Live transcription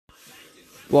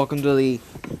Welcome to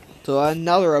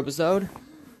another episode.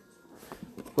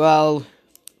 Well,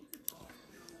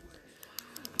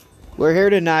 we're here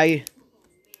tonight.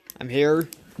 I'm here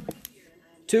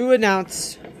to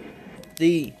announce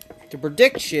the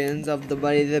predictions of the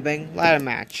Money in the Bank ladder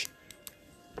match.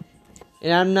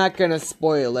 And I'm not gonna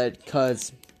spoil it,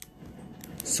 cause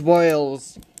to spoil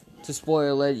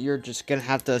it, you're just gonna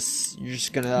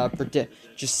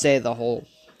just say the whole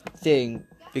thing,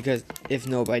 because if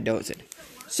nobody knows it.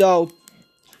 So,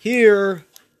 here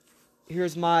are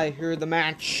the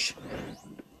match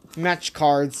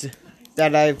cards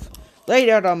that I've laid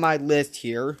out on my list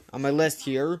here.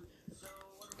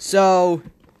 So,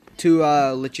 to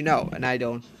let you know, and I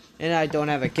don't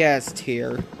have a guest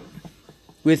here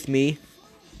with me.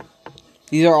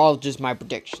 These are all just my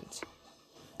predictions,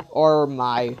 or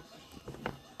my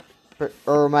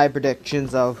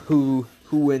predictions of who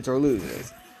wins or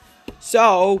loses.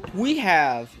 So we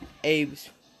have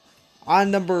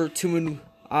on number 2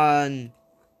 on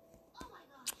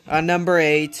number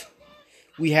 8,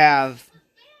 we have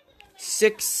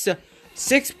six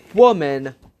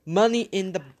woman Money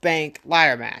in the Bank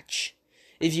ladder match.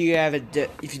 If you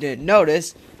didn't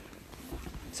notice,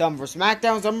 some for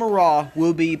SmackDown, some for Raw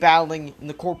will be battling in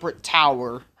the corporate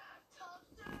tower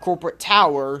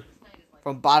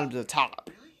from bottom to the top.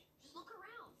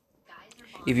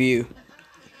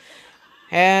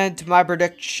 And my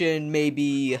prediction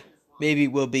maybe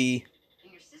will be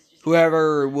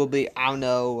whoever will be, I don't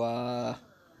know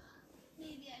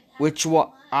which one,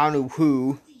 I don't know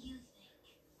who.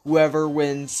 Whoever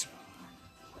wins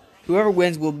will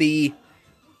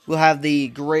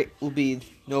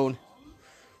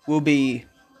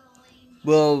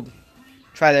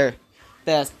try their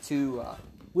best to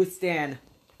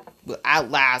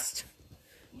outlast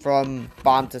from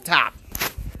bottom to top.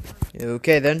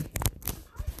 Okay then.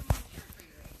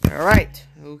 Alright,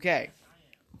 okay.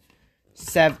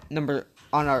 Number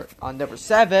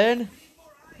 7.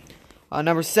 On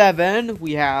number 7,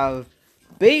 we have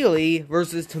Bayley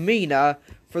versus Tamina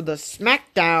for the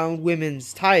SmackDown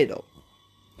Women's title.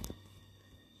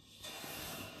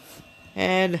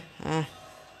 And I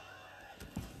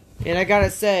gotta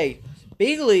say,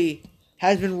 Bayley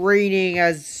has been reigning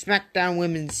as SmackDown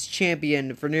Women's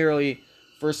Champion for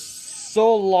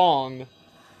so long,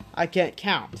 I can't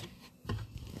count.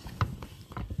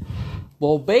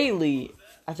 Well, I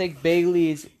think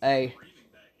Bayley's a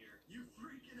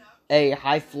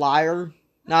high flyer,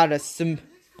 she's not a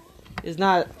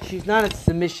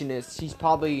submissionist. She's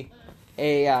probably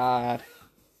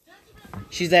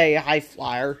she's a high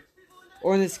flyer,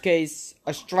 or in this case,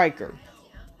 a striker.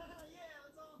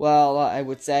 Well, I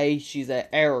would say she's an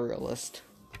aerialist,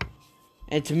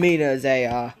 and Tamina is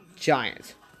a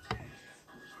giant.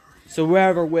 So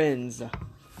whoever wins,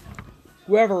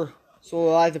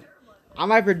 I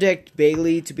might predict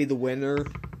Bayley to be the winner,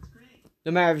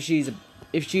 no matter if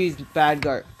she's bad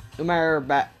guy, no matter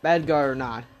bad guy or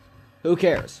not. Who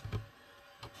cares?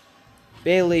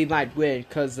 Bayley might win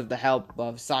because of the help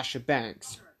of Sasha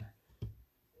Banks.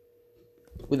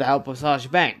 With the help of Sasha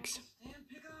Banks,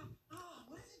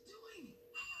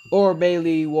 or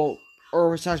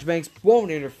Sasha Banks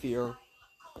won't interfere,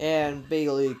 and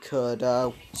Bayley could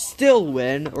still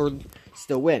win.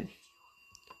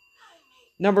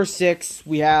 Number 6,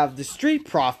 we have the Street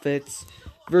Profits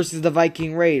versus the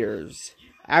Viking Raiders.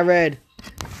 I read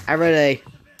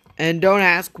and don't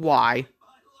ask why,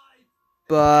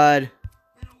 but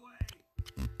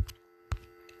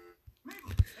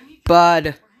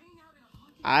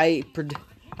I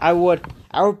would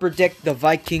predict the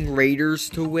Viking Raiders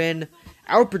to win.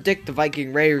 Because the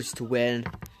Viking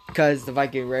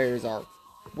Raiders are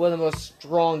one of the most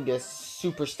strongest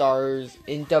superstars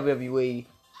in WWE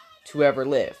to ever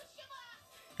live.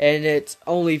 And it's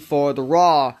only for the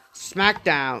Raw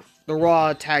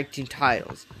Tag Team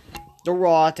titles. I don't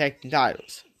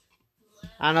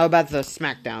know about the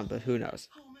SmackDown, but who knows.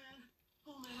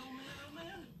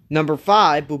 Number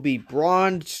 5 will be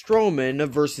Braun Strowman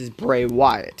versus Bray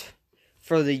Wyatt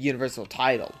for the Universal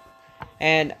title.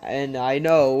 And I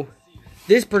know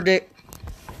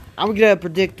I'm gonna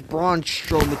predict Braun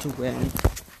Strowman to win.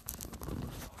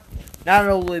 Not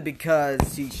only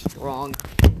because he's strong,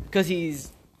 because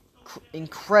he's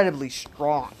incredibly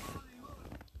strong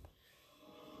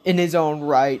in his own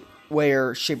right, way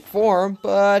or shape, form,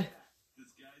 but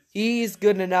he's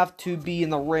good enough to be in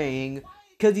the ring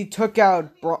because he took out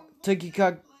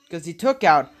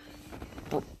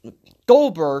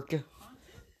Goldberg.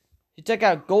 He took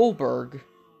out Goldberg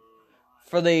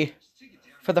for the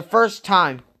first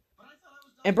time,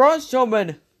 and Braun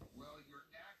Strowman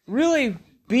really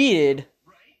beat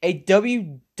a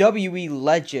WWE WWE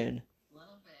legend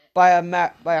by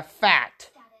a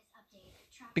fact.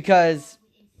 Because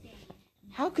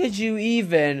how could you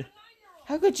even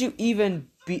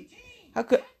be,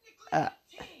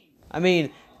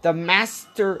 the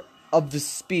master of the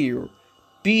spear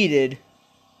beaten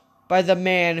by the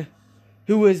man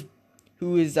who was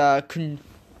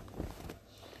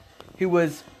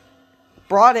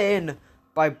brought in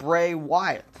by Bray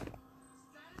Wyatt.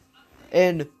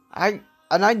 And I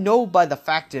know by the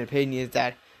fact and opinions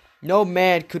that no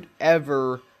man could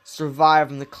ever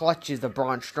survive in the clutches of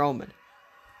Braun Strowman.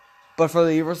 But for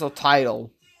the Universal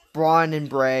title, Braun and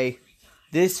Bray,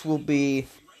 this will be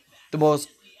the most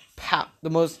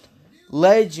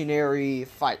legendary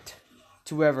fight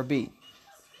to ever be.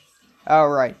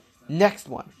 Alright, next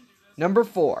one. Number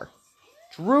 4.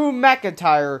 Drew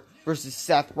McIntyre versus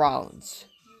Seth Rollins.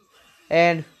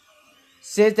 And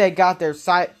since they got their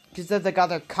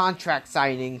contract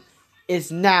signing,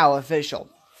 it's now official.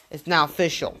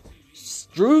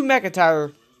 Drew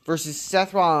McIntyre versus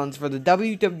Seth Rollins for the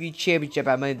WWE Championship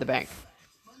at Money in the Bank.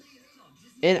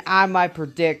 And I might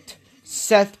predict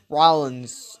Seth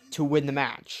Rollins to win the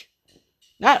match.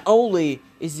 Not only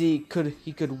could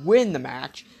he win the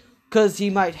match, because he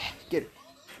might get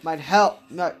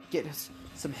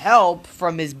some help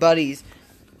from his buddies,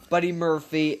 Buddy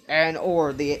Murphy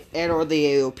or the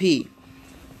AOP.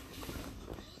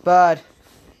 But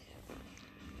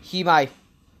he might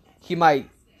win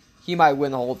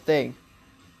the whole thing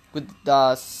with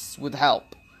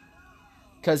help,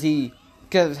 because the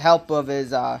help of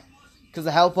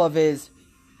his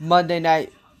Monday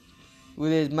Night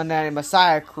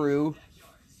Messiah crew,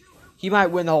 he might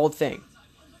win the whole thing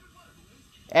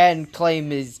and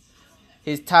claim his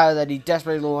title that he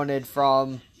desperately wanted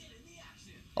from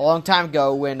a long time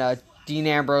ago when Dean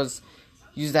Ambrose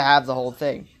used to have the whole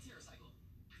thing.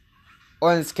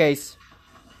 Or in this case,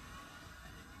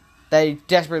 that he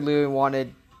desperately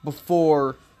wanted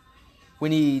before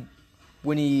when he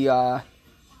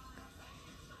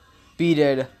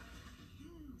beated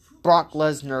Brock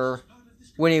Lesnar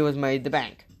when he was made the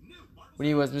bank. When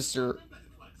he was Mr.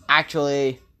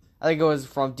 Actually, I think it was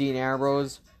from Dean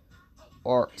Ambrose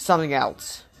or something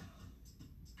else.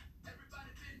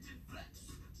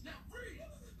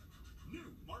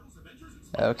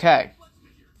 Okay.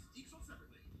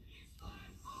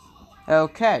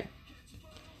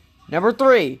 Number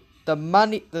 3, the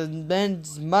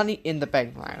men's Money in the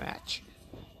Bank match.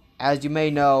 As you may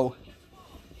know,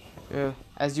 from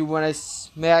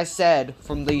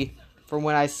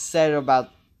when I said about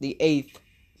the eighth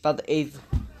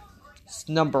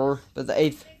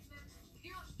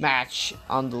match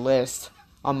on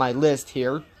my list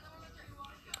here.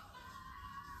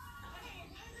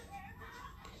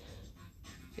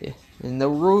 And the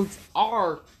rules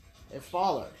are as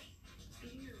follows.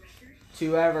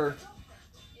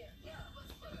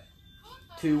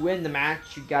 To win the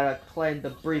match, you gotta claim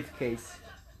the briefcase.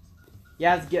 You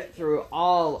have to get through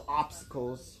all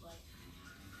obstacles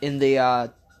in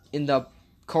the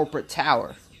corporate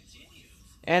tower.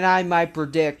 And I might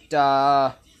predict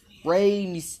Rey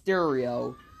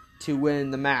Mysterio to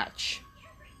win the match.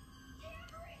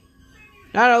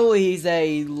 Not only he's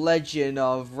a legend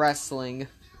of wrestling,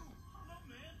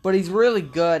 but he's really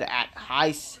good at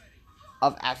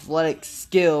athletic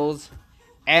skills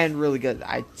and really good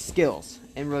at skills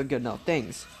and really good at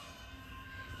things.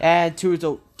 And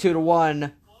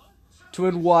 2-1,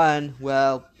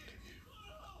 well,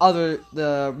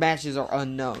 the matches are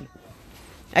unknown.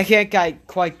 I can't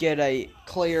quite get a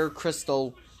clear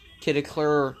crystal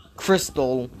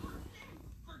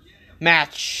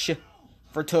match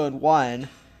for 2-1,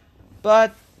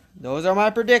 but those are my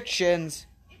predictions.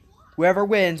 Whoever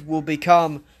wins will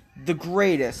become the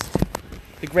greatest.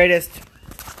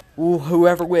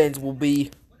 Whoever wins will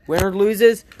be. Winner or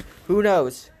loses, who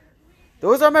knows?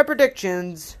 Those are my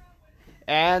predictions.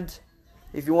 And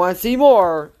if you want to see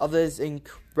more of this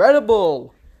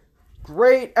incredible,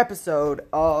 great episode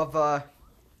of the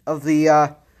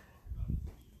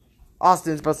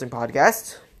Austin's Wrestling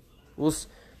Podcast, we'll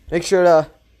make sure to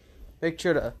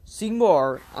see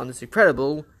more on this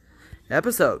incredible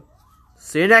episode.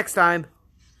 See you next time.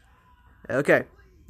 Okay.